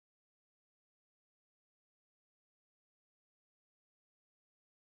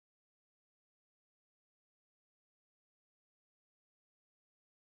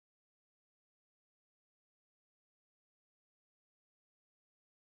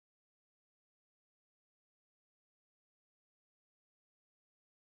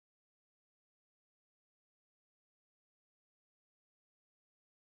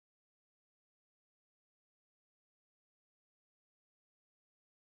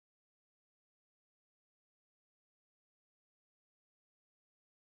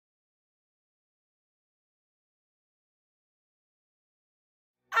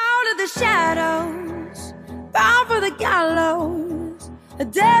the shadows, bound for the gallows, a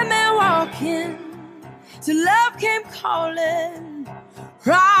dead man walking, till love came calling.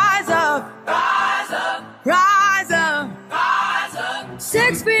 Rise up, rise up, rise up, rise up.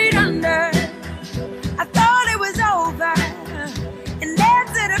 6 feet under, I thought it was over, and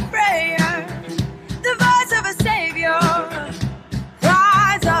answered a prayer, the voice of a savior.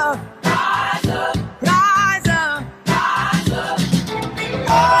 Rise up, rise up, rise up, rise up.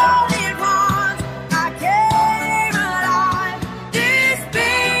 All at once I came alive. This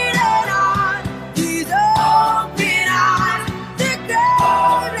beating heart, these open eyes, the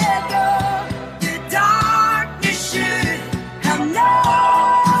grave let go, the darkness should have known.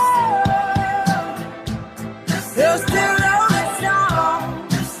 You're still rolling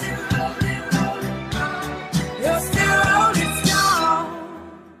strong. You're still rolling, you're still rolling strong.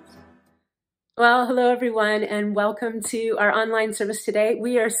 Well, hello everyone, and welcome to our online service today.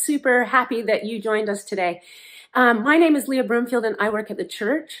 We are super happy that you joined us today. My name is Leah Broomfield, and I work at the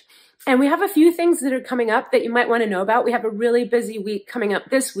church. And we have a few things that are coming up that you might want to know about. We have a really busy week coming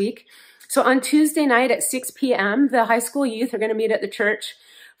up this week. So on Tuesday night at 6 p.m., the high school youth are going to meet at the church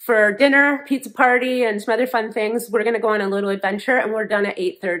for dinner, pizza party, and some other fun things. We're going to go on a little adventure, and we're done at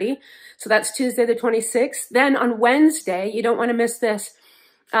 8:30. So that's Tuesday the 26th. Then on Wednesday, you don't want to miss this.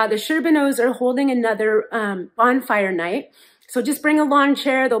 The Sherbonos are holding another bonfire night. So just bring a lawn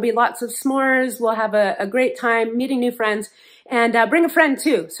chair. There'll be lots of s'mores. We'll have a great time meeting new friends. And bring a friend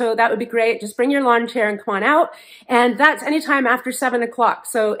too. So that would be great. Just bring your lawn chair and come on out. And that's anytime after 7 o'clock.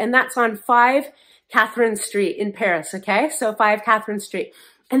 And that's on 5 Catherine Street in Paris, okay? So 5 Catherine Street.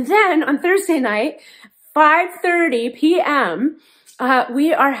 And then on Thursday night, 5:30 p.m.,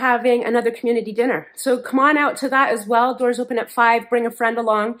 we are having another community dinner. So come on out to that as well. Doors open at 5. Bring a friend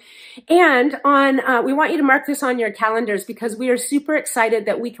along. And we want you to mark this on your calendars because we are super excited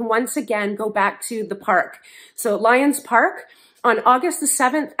that we can once again go back to the park. So Lions Park on August the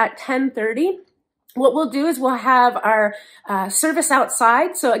 7th at 10:30. What we'll do is we'll have our service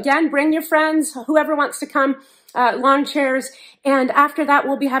outside. So again, bring your friends, whoever wants to come, lawn chairs. And after that,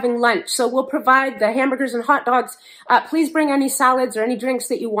 we'll be having lunch. So we'll provide the hamburgers and hot dogs. Please bring any salads or any drinks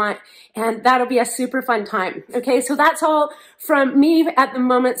that you want. And that'll be a super fun time. Okay, so that's all from me at the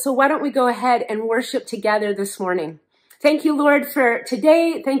moment. So why don't we go ahead and worship together this morning. Thank you, Lord, for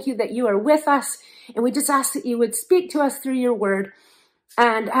today. Thank you that you are with us. And we just ask that you would speak to us through your word.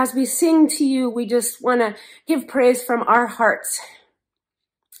 And as we sing to you, we just want to give praise from our hearts.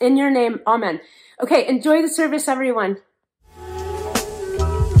 In your name, amen. Okay, enjoy the service, everyone.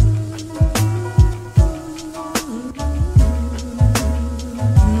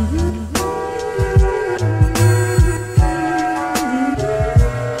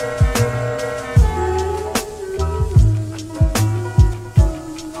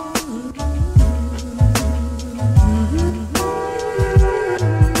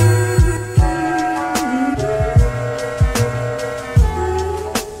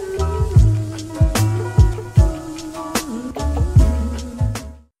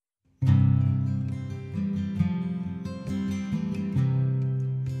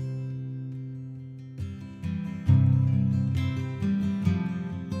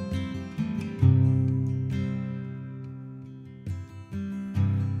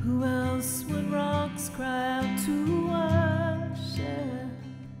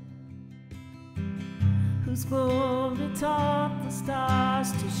 Who's boldly taught the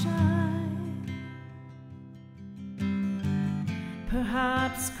stars to shine?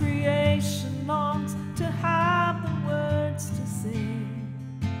 Perhaps creation longs to have the words to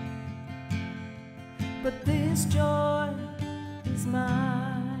sing, but this joy is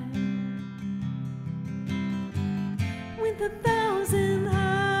mine. With 1,000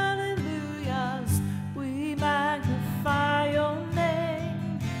 hallelujahs, we magnify your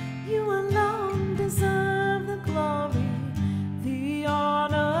name. You alone deserve the glory, the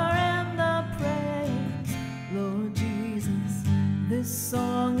honor, and the praise. Lord Jesus, this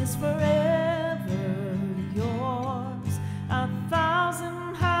song is forever yours.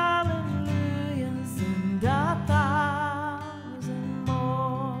 1,000 hallelujahs and 1,000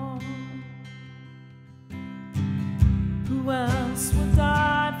 more. Who else will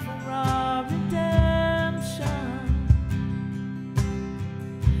die for our redemption?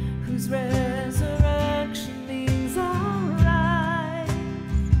 Whose resurrection means our rise?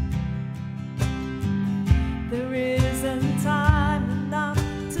 There isn't time enough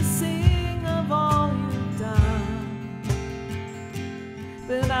to sing of all you've done,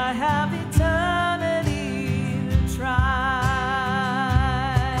 but I have eternity to try.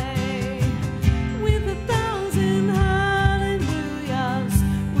 With 1,000 hallelujahs,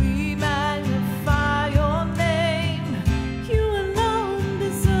 we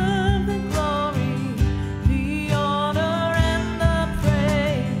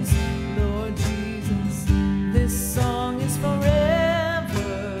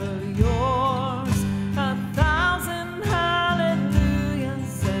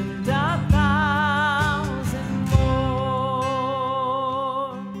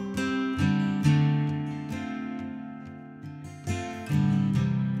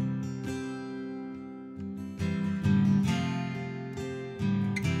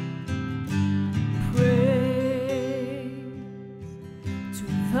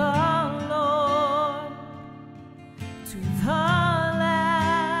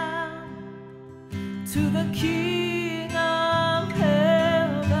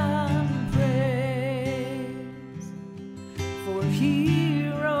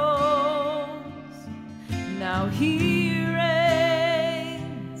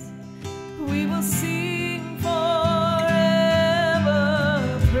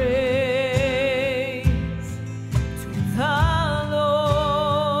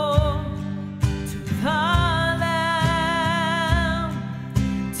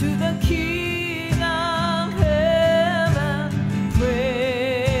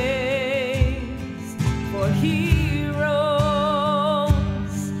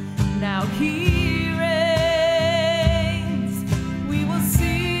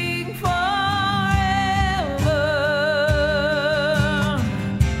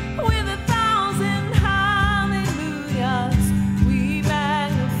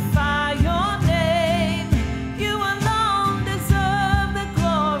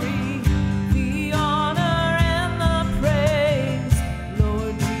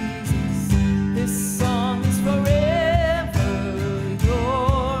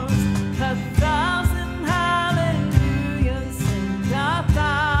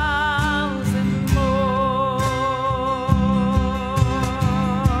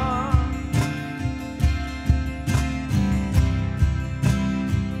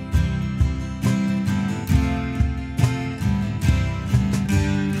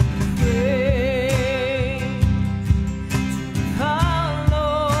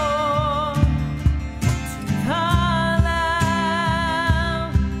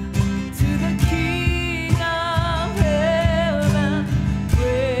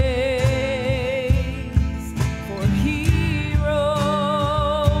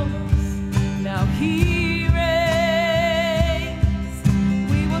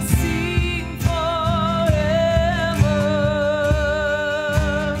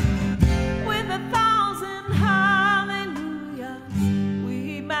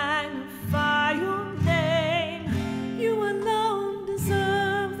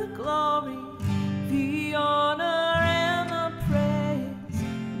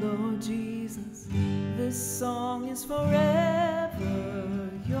forever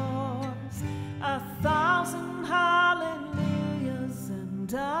yours. 1,000 hallelujahs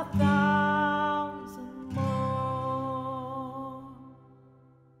and 1,000 more.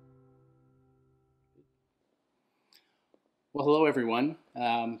 Well, hello everyone.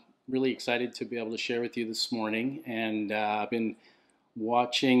 Really excited to be able to share with you this morning, and I've been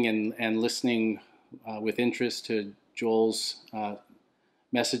watching and listening with interest to Joel's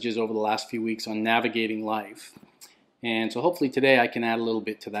messages over the last few weeks on navigating life. And so hopefully today I can add a little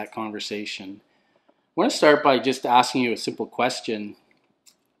bit to that conversation. I want to start by just asking you a simple question.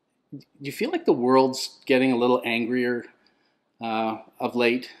 Do you feel like the world's getting a little angrier of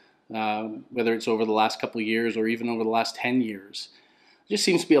late, whether it's over the last couple of years or even over the last 10 years? There just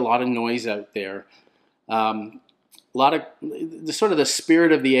seems to be a lot of noise out there. A lot of the sort of the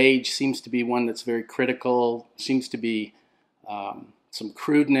spirit of the age seems to be one that's very critical, seems to be some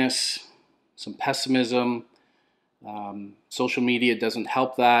crudeness, some pessimism. Social media doesn't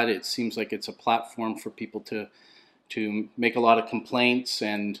help that. It seems like it's a platform for people to make a lot of complaints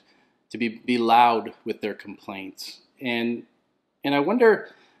and to be loud with their complaints. And I wonder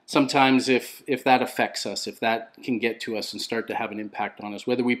sometimes if that affects us, if that can get to us and start to have an impact on us,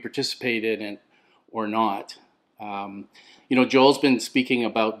 whether we participate in it or not. You know, Joel's been speaking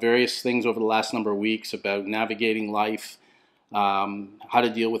about various things over the last number of weeks about navigating life, how to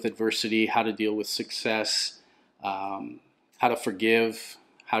deal with adversity, how to deal with success, how to forgive,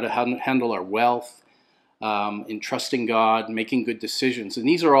 how to handle our wealth, in trusting God, making good decisions. And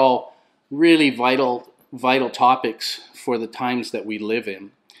these are all really vital topics for the times that we live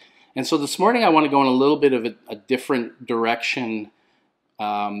in. And so this morning I want to go in a little bit of a different direction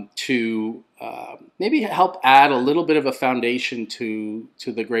to maybe help add a little bit of a foundation to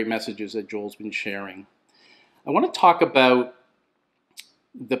the great messages that Joel's been sharing. I want to talk about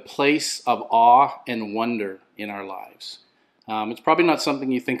the place of awe and wonder in our lives. It's probably not something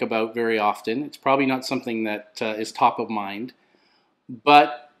you think about very often. It's probably not something that is top of mind.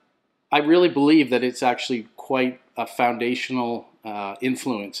 But I really believe that it's actually quite a foundational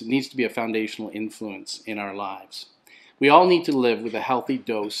influence. It needs to be a foundational influence in our lives. We all need to live with a healthy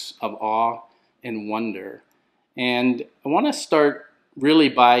dose of awe and wonder. And I want to start really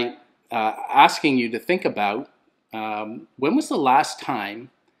by asking you to think about when was the last time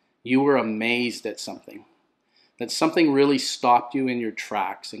you were amazed at something? That something really stopped you in your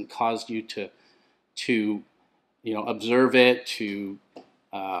tracks and caused you to observe it, to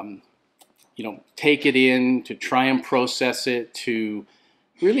take it in, to try and process it, to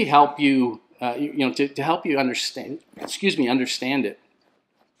really help you, to help you understand it.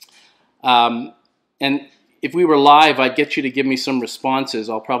 And if we were live, I'd get you to give me some responses.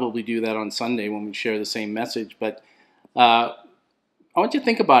 I'll probably do that on Sunday when we share the same message. But I want you to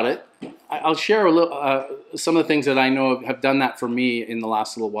think about it. I'll share a little, some of the things that I know have done that for me in the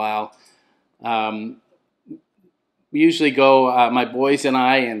last little while. We usually go, my boys and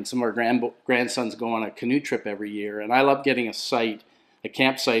I and some of our grandsons go on a canoe trip every year. And I love getting a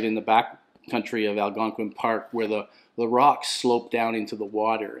campsite in the back country of Algonquin Park where the rocks slope down into the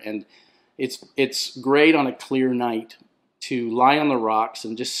water. And it's great on a clear night to lie on the rocks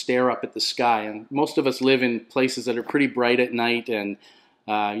and just stare up at the sky. And most of us live in places that are pretty bright at night and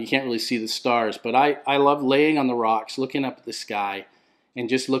you can't really see the stars. But I love laying on the rocks, looking up at the sky and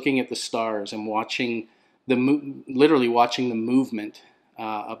just looking at the stars and watching literally watching the movement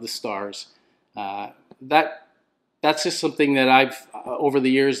of the stars. That's just something that I've, over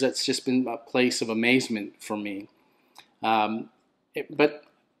the years, that's just been a place of amazement for me. But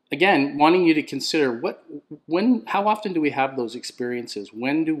again, wanting you to consider how often do we have those experiences?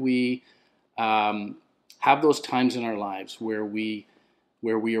 When do we have those times in our lives where we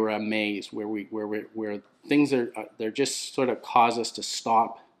are amazed, where things they're just sort of cause us to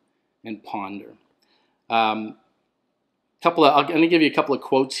stop and ponder? I'm going to give you a couple of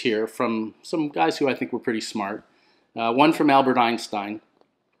quotes here from some guys who I think were pretty smart. One from Albert Einstein.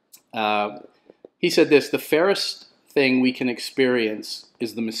 He said this: "The fairest thing we can experience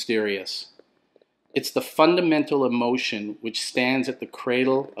is the mysterious. It's the fundamental emotion which stands at the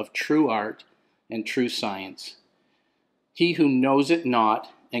cradle of true art and true science. He who knows it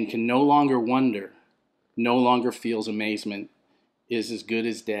not and can no longer wonder, no longer feels amazement, is as good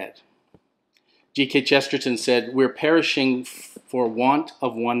as dead." G.K. Chesterton said, "We're perishing for want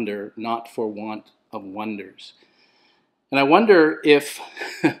of wonder, not for want of wonders." And I wonder if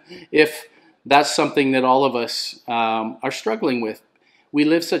that's something that all of us are struggling with. We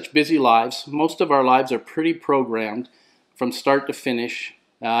live such busy lives. Most of our lives are pretty programmed from start to finish.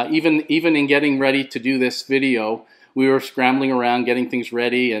 Even in getting ready to do this video, we were scrambling around getting things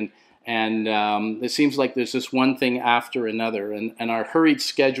ready and And it seems like there's just one thing after another. And our hurried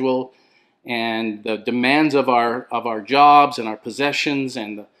schedule and the demands of our jobs and our possessions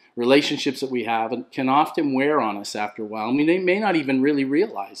and the relationships that we have can often wear on us after a while. I mean, they may not even really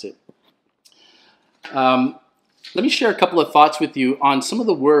realize it. Let me share a couple of thoughts with you on some of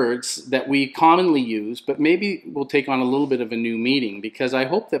the words that we commonly use, but maybe we'll take on a little bit of a new meaning, because I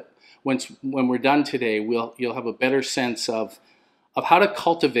hope that when we're done today, you'll have a better sense of how to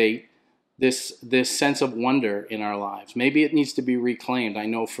cultivate this sense of wonder in our lives. Maybe it needs to be reclaimed. I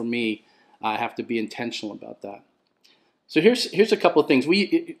know for me, I have to be intentional about that. So here's a couple of things.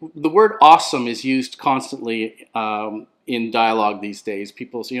 The word awesome is used constantly in dialogue these days.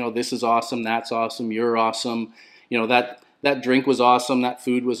 People say, this is awesome, that's awesome, you're awesome. That drink was awesome, that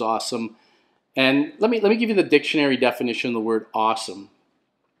food was awesome. And let me give you the dictionary definition of the word awesome.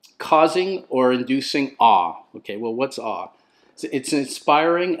 Causing or inducing awe. Okay, well, what's awe? It's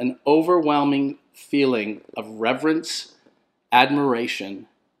inspiring an overwhelming feeling of reverence, admiration,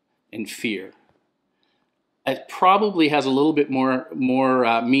 and fear. It probably has a little bit more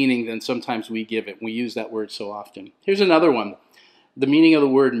meaning than sometimes we give it. We use that word so often. Here's another one. The meaning of the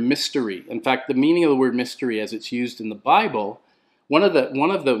word mystery. In fact, the meaning of the word mystery as it's used in the Bible, one of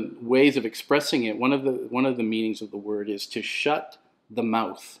the ways of expressing it, one of the meanings of the word is to shut the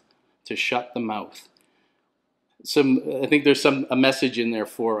mouth. To shut the mouth. I think there's a message in there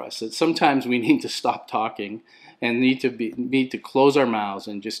for us that sometimes we need to stop talking and need to close our mouths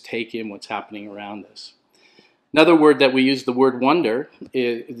and just take in what's happening around us. Another word that we use, the word wonder,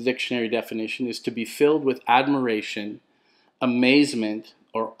 the dictionary definition, is to be filled with admiration, amazement,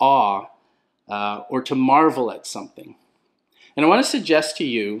 or awe, or to marvel at something. And I want to suggest to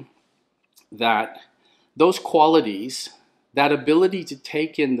you that those qualities, that ability to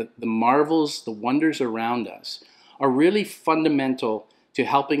take in the marvels, the wonders around us, are really fundamental to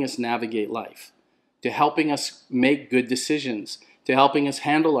helping us navigate life, to helping us make good decisions, to helping us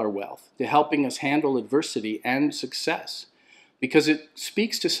handle our wealth, to helping us handle adversity and success, because it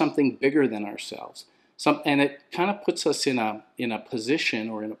speaks to something bigger than ourselves. And it kind of puts us in a position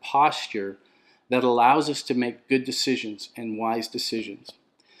or in a posture that allows us to make good decisions and wise decisions.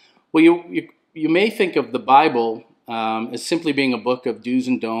 Well, you may think of the Bible as simply being a book of do's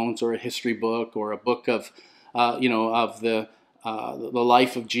and don'ts, or a history book, or a book of the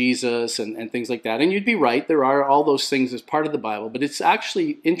life of Jesus and things like that. And you'd be right, there are all those things as part of the Bible, but it's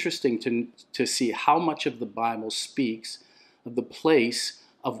actually interesting to see how much of the Bible speaks of the place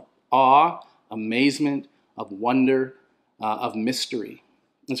of awe, amazement, of wonder, of mystery.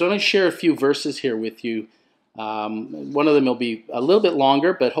 And so I'm going to share a few verses here with you. One of them will be a little bit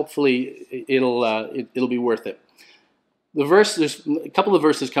longer, but hopefully it'll be worth it. There's a couple of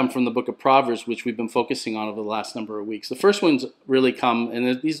verses come from the book of Proverbs, which we've been focusing on over the last number of weeks. The first ones really come,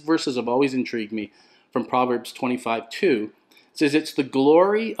 and these verses have always intrigued me, from Proverbs 25:2. It says, "It's the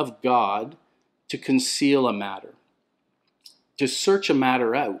glory of God to conceal a matter. To search a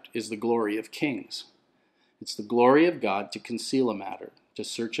matter out is the glory of kings." It's the glory of God to conceal a matter. To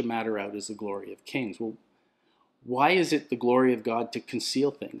search a matter out is the glory of kings. Well, why is it the glory of God to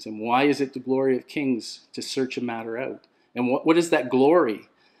conceal things? And why is it the glory of kings to search a matter out? And what is that glory?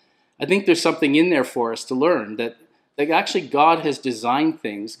 I think there's something in there for us to learn, that actually God has designed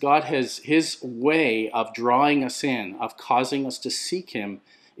things. God has His way of drawing us in, of causing us to seek Him,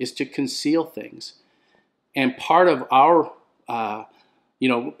 is to conceal things. And part of our,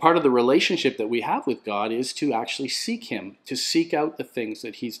 part of the relationship that we have with God is to actually seek Him, to seek out the things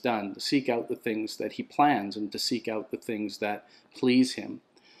that He's done, to seek out the things that He plans, and to seek out the things that please Him.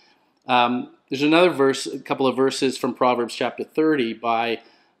 There's another verse, a couple of verses from Proverbs chapter 30 by a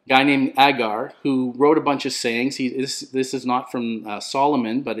guy named Agar, who wrote a bunch of sayings. This is not from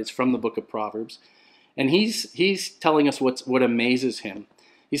Solomon, but it's from the book of Proverbs. And he's telling us what amazes him.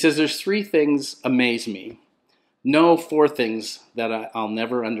 He says, "There's 3 things amaze me. No, 4 things that I'll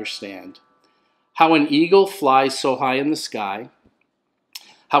never understand. How an eagle flies so high in the sky.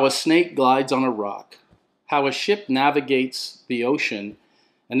 How a snake glides on a rock. How a ship navigates the ocean."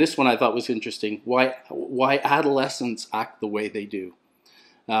 And this one I thought was interesting. Why adolescents act the way they do.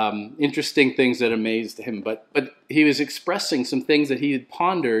 Interesting things that amazed him. But he was expressing some things that he had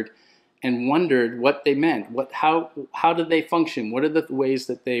pondered and wondered what they meant. How do they function? What are the ways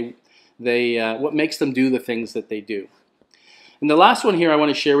that what makes them do the things that they do? And the last one here I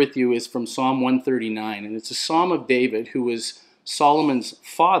want to share with you is from Psalm 139. And it's a psalm of David, who was Solomon's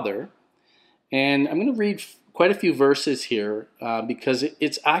father. And I'm going to read quite a few verses here because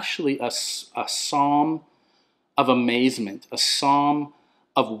it's actually a psalm of amazement, a psalm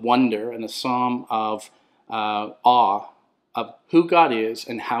of wonder, and a psalm of awe of who God is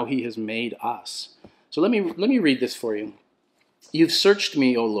and how he has made us. So let me read this for you. You've searched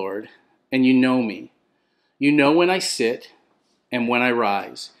me, O Lord, and you know me. You know when I sit and when I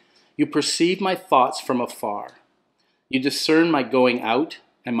rise. You perceive my thoughts from afar. You discern my going out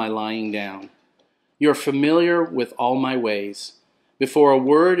and my lying down. You are familiar with all my ways. Before a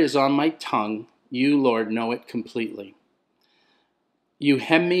word is on my tongue, you, Lord, know it completely. You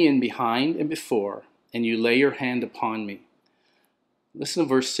hem me in behind and before, and you lay your hand upon me. Listen to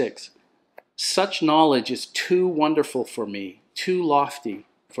verse 6. Such knowledge is too wonderful for me, too lofty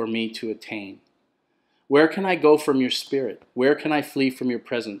for me to attain. Where can I go from your spirit? Where can I flee from your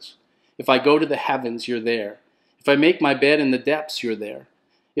presence? If I go to the heavens, you're there. If I make my bed in the depths, you're there.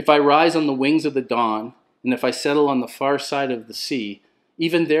 If I rise on the wings of the dawn, and if I settle on the far side of the sea,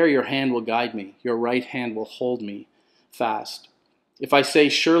 even there your hand will guide me. Your right hand will hold me fast. If I say,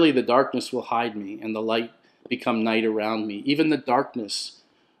 surely the darkness will hide me, and the light become night around me, even the darkness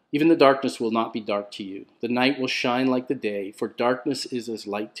will not be dark to you. The night will shine like the day, for darkness is as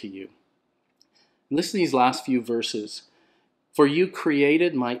light to you. And listen to these last few verses. For you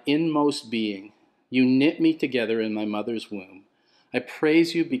created my inmost being. You knit me together in my mother's womb. I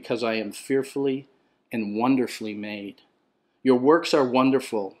praise you because I am fearfully and wonderfully made. Your works are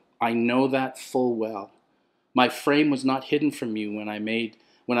wonderful. I know that full well. My frame was not hidden from you when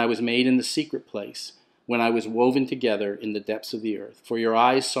I was made in the secret place, when I was woven together in the depths of the earth. For your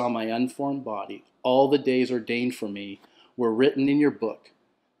eyes saw my unformed body. All the days ordained for me were written in your book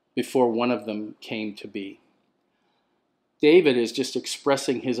before one of them came to be. David is just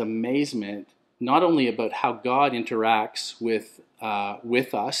expressing his amazement, not only about how God interacts with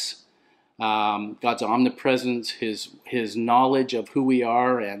us, God's omnipresence, his knowledge of who we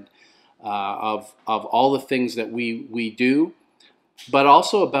are and of all the things that we do, but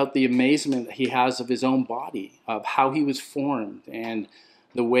also about the amazement that he has of his own body, of how he was formed and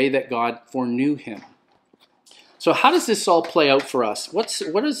the way that God foreknew him. So how does this all play out for us? What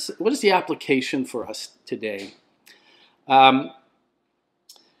is the application for us today? How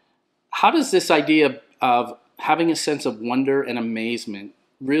does this idea of having a sense of wonder and amazement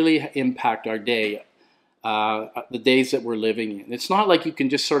really impact our day, the days that we're living in? It's not like you can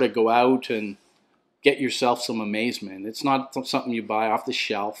just sort of go out and get yourself some amazement. It's not something you buy off the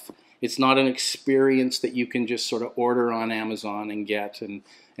shelf. It's not an experience that you can just sort of order on Amazon and get and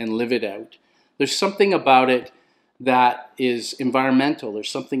live it out. There's something about it that is environmental. There's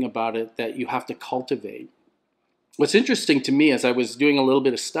something about it that you have to cultivate. What's interesting to me as I was doing a little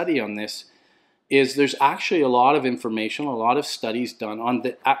bit of study on this is there's actually a lot of information, a lot of studies done on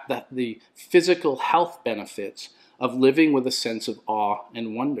the physical health benefits of living with a sense of awe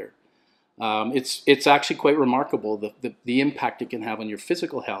and wonder. It's actually quite remarkable the impact it can have on your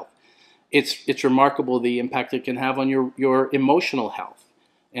physical health. It's remarkable the impact it can have on your emotional health,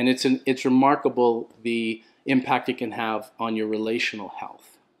 and it's remarkable the impact it can have on your relational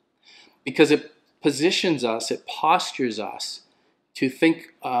health, because it positions us, it postures us to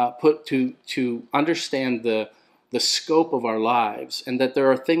think, to understand the scope of our lives, and that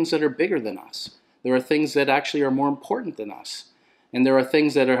there are things that are bigger than us. There are things that actually are more important than us, and there are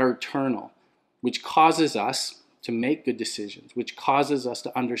things that are eternal, which causes us to make good decisions, which causes us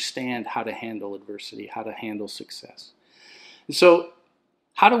to understand how to handle adversity, how to handle success. And so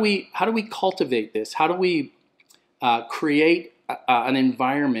how do we cultivate this? How do we create an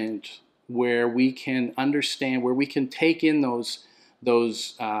environment where we can understand, where we can take in those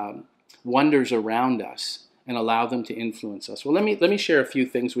wonders around us and allow them to influence us? Well, let me share a few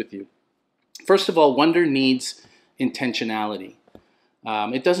things with you. First of all, wonder needs intentionality.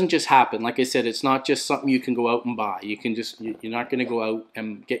 It doesn't just happen. Like I said, it's not just something you can go out and buy. You're not going to go out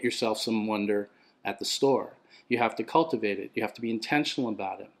and get yourself some wonder at the store. You have to cultivate it. You have to be intentional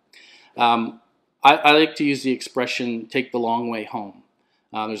about it. I like to use the expression "take the long way home."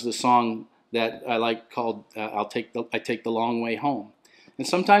 There's a song that I like called I take the long way home. And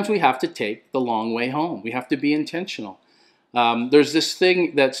sometimes we have to take the long way home. We have to be intentional. There's this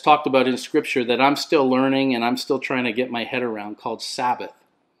thing that's talked about in Scripture that I'm still learning and I'm still trying to get my head around, called Sabbath.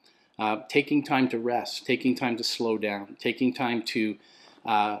 Taking time to rest, taking time to slow down, taking time to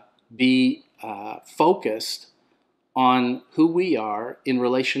be focused on who we are in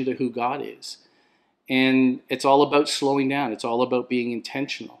relation to who God is. And it's all about slowing down. It's all about being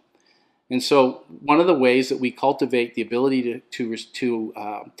intentional. And so one of the ways that we cultivate the ability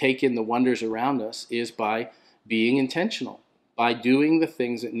to take in the wonders around us is by being intentional, by doing the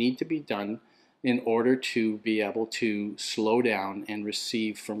things that need to be done in order to be able to slow down and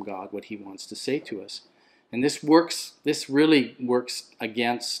receive from God what He wants to say to us. And this really works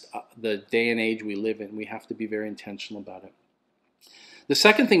against the day and age we live in. We have to be very intentional about it. The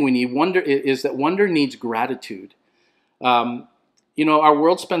second thing we need is that wonder needs gratitude. Our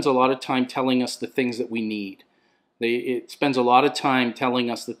world spends a lot of time telling us the things that we need. It spends a lot of time telling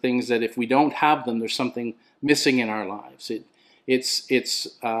us the things that if we don't have them, there's something missing in our lives. It's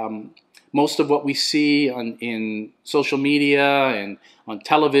most of what we see in social media and on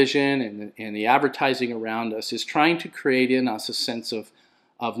television and the advertising around us is trying to create in us a sense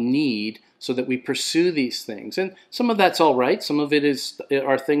of need so that we pursue these things. And some of that's all right. Some of it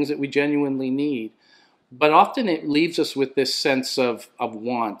are things that we genuinely need. But often it leaves us with this sense of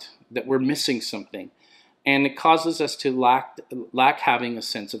want, that we're missing something. And it causes us to lack having a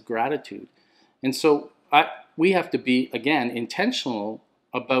sense of gratitude. And so we have to be, again, intentional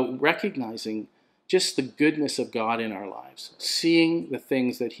about recognizing just the goodness of God in our lives, seeing the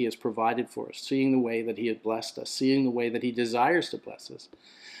things that He has provided for us, seeing the way that He has blessed us, seeing the way that He desires to bless us,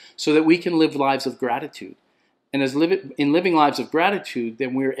 so that we can live lives of gratitude. And in living lives of gratitude,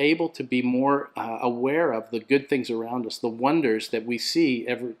 then we're able to be more aware of the good things around us, the wonders that we see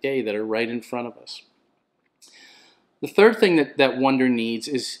every day that are right in front of us. The third thing that wonder needs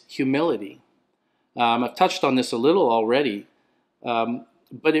is humility. I've touched on this a little already,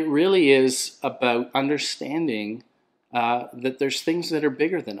 but it really is about understanding that there's things that are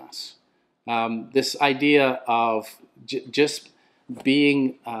bigger than us. This idea of just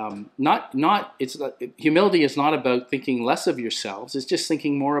being humility is not about thinking less of yourselves. It's just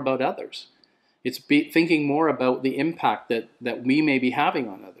thinking more about others. It's thinking more about the impact that we may be having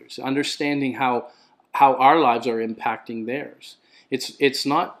on others, understanding how our lives are impacting theirs. It's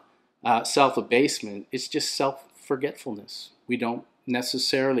not self-abasement. It's just self-forgetfulness. We don't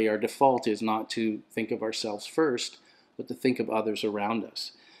necessarily, our default is not to think of ourselves first, but to think of others around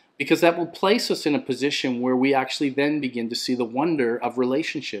us. Because that will place us in a position where we actually then begin to see the wonder of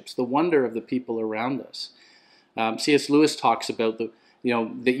relationships, the wonder of the people around us. C.S. Lewis talks about that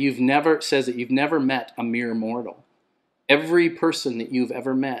you've never met a mere mortal. Every person that you've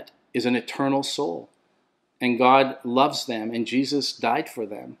ever met is an eternal soul. And God loves them, and Jesus died for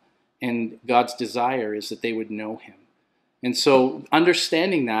them. And God's desire is that they would know Him. And so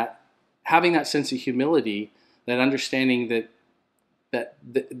understanding that, having that sense of humility, that understanding that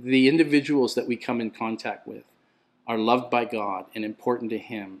the individuals that we come in contact with are loved by God and important to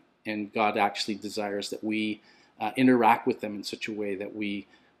Him, and God actually desires that we interact with them in such a way that we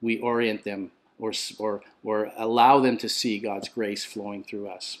orient them or allow them to see God's grace flowing through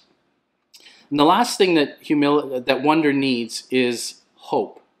us. And the last thing that wonder needs is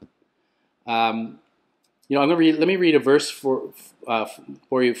hope. Let me read a verse for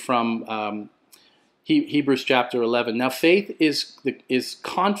you from Hebrews chapter 11. Now, faith is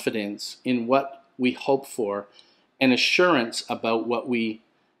confidence in what we hope for, and assurance about what we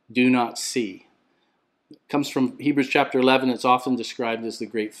do not see. It comes from Hebrews chapter 11. It's often described as the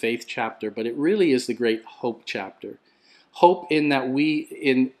great faith chapter, but it really is the great hope chapter. Hope in that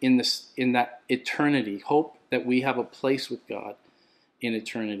in that eternity. Hope that we have a place with God in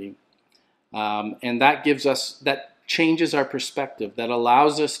eternity, and that changes our perspective. That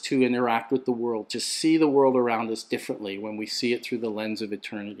allows us to interact with the world, to see the world around us differently when we see it through the lens of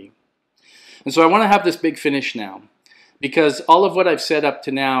eternity. And so I want to have this big finish now, because all of what I've said up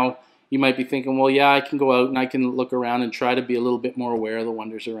to now, you might be thinking, well, yeah, I can go out and I can look around and try to be a little bit more aware of the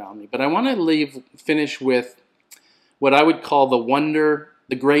wonders around me. But I want to finish with what I would call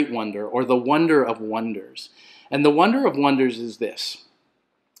the great wonder, or the wonder of wonders. And the wonder of wonders is this,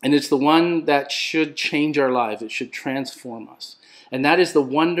 and it's the one that should change our lives. It should transform us. And that is the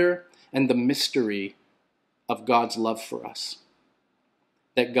wonder and the mystery of God's love for us.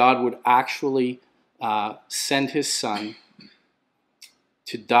 That God would actually send His Son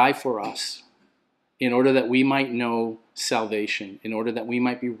to die for us in order that we might know salvation, in order that we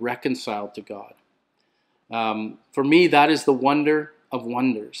might be reconciled to God. For me, that is the wonder of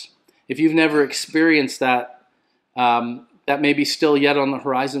wonders. If you've never experienced that, that may be still yet on the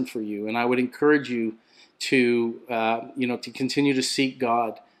horizon for you. And I would encourage you to continue to seek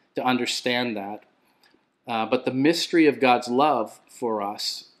God, to understand that. But the mystery of God's love for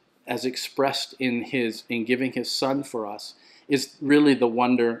us, as expressed in giving His Son for us, is really the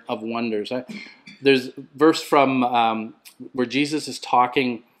wonder of wonders. There's a verse from where Jesus is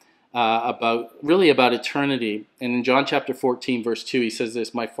talking about eternity. And in John chapter 14, verse 2, He says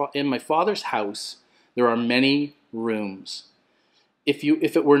this, in my Father's house there are many rooms. If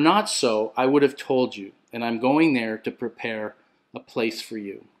it were not so, I would have told you, and I'm going there to prepare a place for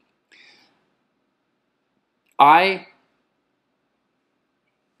you. I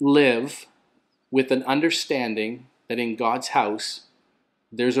live with an understanding that in God's house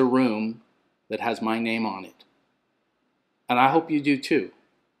there's a room that has my name on it. And I hope you do too.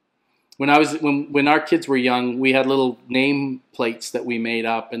 When our kids were young, we had little name plates that we made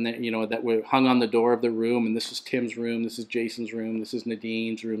up, and that were hung on the door of the room. And this is Tim's room, this is Jason's room, this is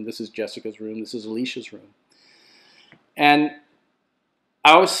Nadine's room, this is Jessica's room, this is Alicia's room. And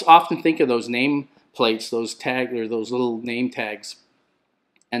I always often think of those name plates, those little name tags,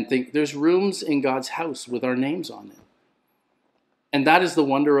 and think there's rooms in God's house with our names on it. And that is the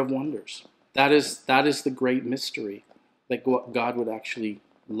wonder of wonders. That is the great mystery, that God would actually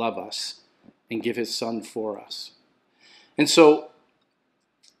love us and give his son for us. And so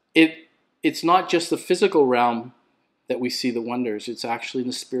it's not just the physical realm that we see the wonders, it's actually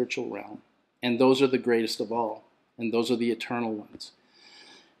the spiritual realm. And those are the greatest of all, and those are the eternal ones.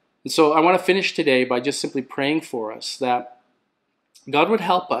 And so I want to finish today by just simply praying for us that God would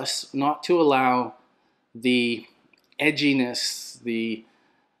help us not to allow the edginess, the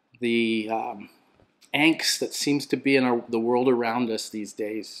angst that seems to be in the world around us these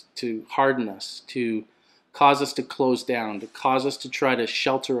days to harden us, to cause us to close down, to cause us to try to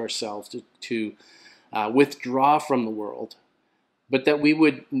shelter ourselves, to withdraw from the world, but that we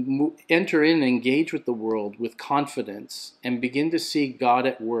would enter in and engage with the world with confidence and begin to see God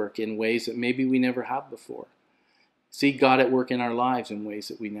at work in ways that maybe we never have before. See God at work in our lives in ways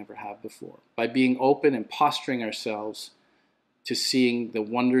that we never have before, by being open and posturing ourselves to seeing the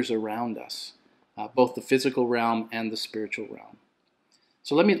wonders around us, both the physical realm and the spiritual realm.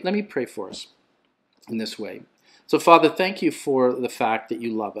 So let me pray for us in this way. So Father, thank you for the fact that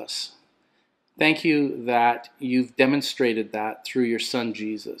you love us. Thank you that you've demonstrated that through your son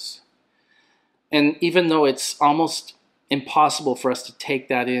Jesus. And even though it's almost impossible for us to take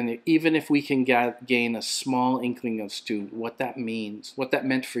that in, even if we can gain a small inkling as to what that means, what that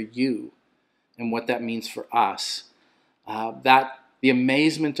meant for you, and what that means for us, that the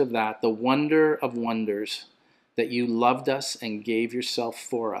amazement of that, the wonder of wonders, that you loved us and gave yourself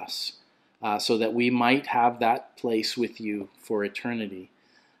for us, so that we might have that place with you for eternity,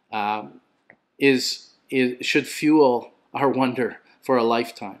 should fuel our wonder for a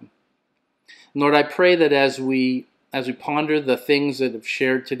lifetime. Lord, I pray that as we ponder the things that have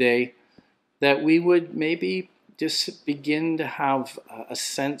shared today, that we would maybe just begin to have a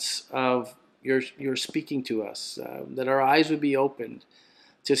sense of you're speaking to us, that our eyes would be opened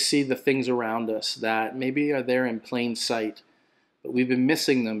to see the things around us that maybe are there in plain sight, but we've been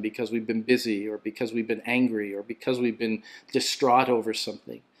missing them because we've been busy, or because we've been angry, or because we've been distraught over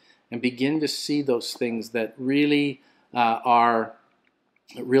something, and begin to see those things that really are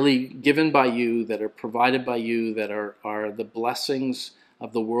really given by you, that are provided by you, that are the blessings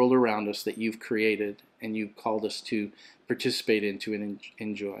of the world around us that you've created and you've called us to participate into and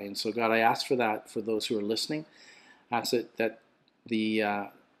enjoy. And so God, I ask for that for those who are listening. I ask that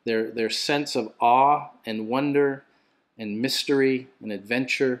their sense of awe and wonder and mystery and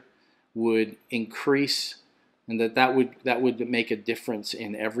adventure would increase, and that would make a difference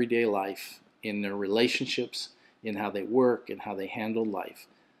in everyday life, in their relationships, in how they work and how they handle life.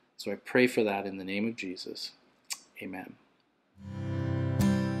 So I pray for that in the name of Jesus. Amen.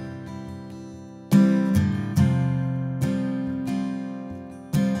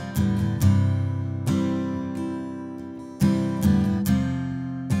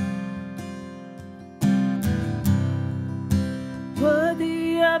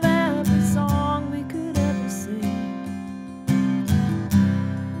 Worthy of every song we could ever sing,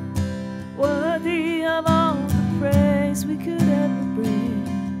 worthy of all the praise we could ever bring,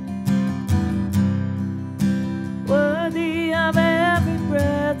 worthy of every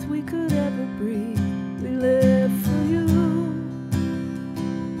breath we could ever breathe. We live for you.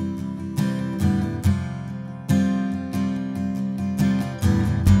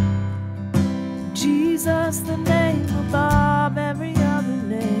 Jesus, the name above every other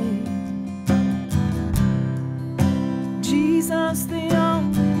name. Jesus, the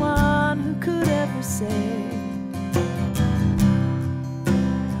only one who could ever save.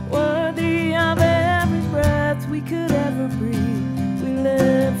 Worthy of every breath we could ever breathe. We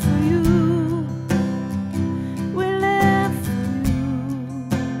live for you. We live for you.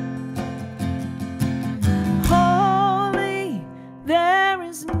 Holy, there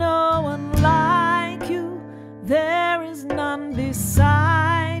is no one like you. There is none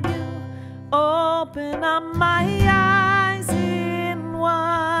beside you. Open up my eyes in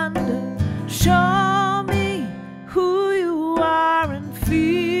wonder. Show me who you are and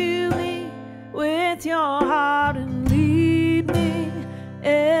fill me with your heart and lead me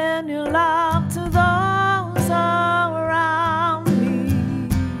in your love to those around me.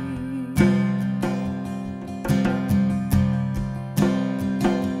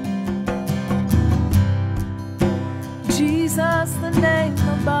 Jesus,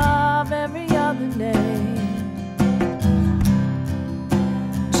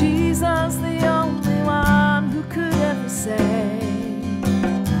 Jesus, the only one who could ever say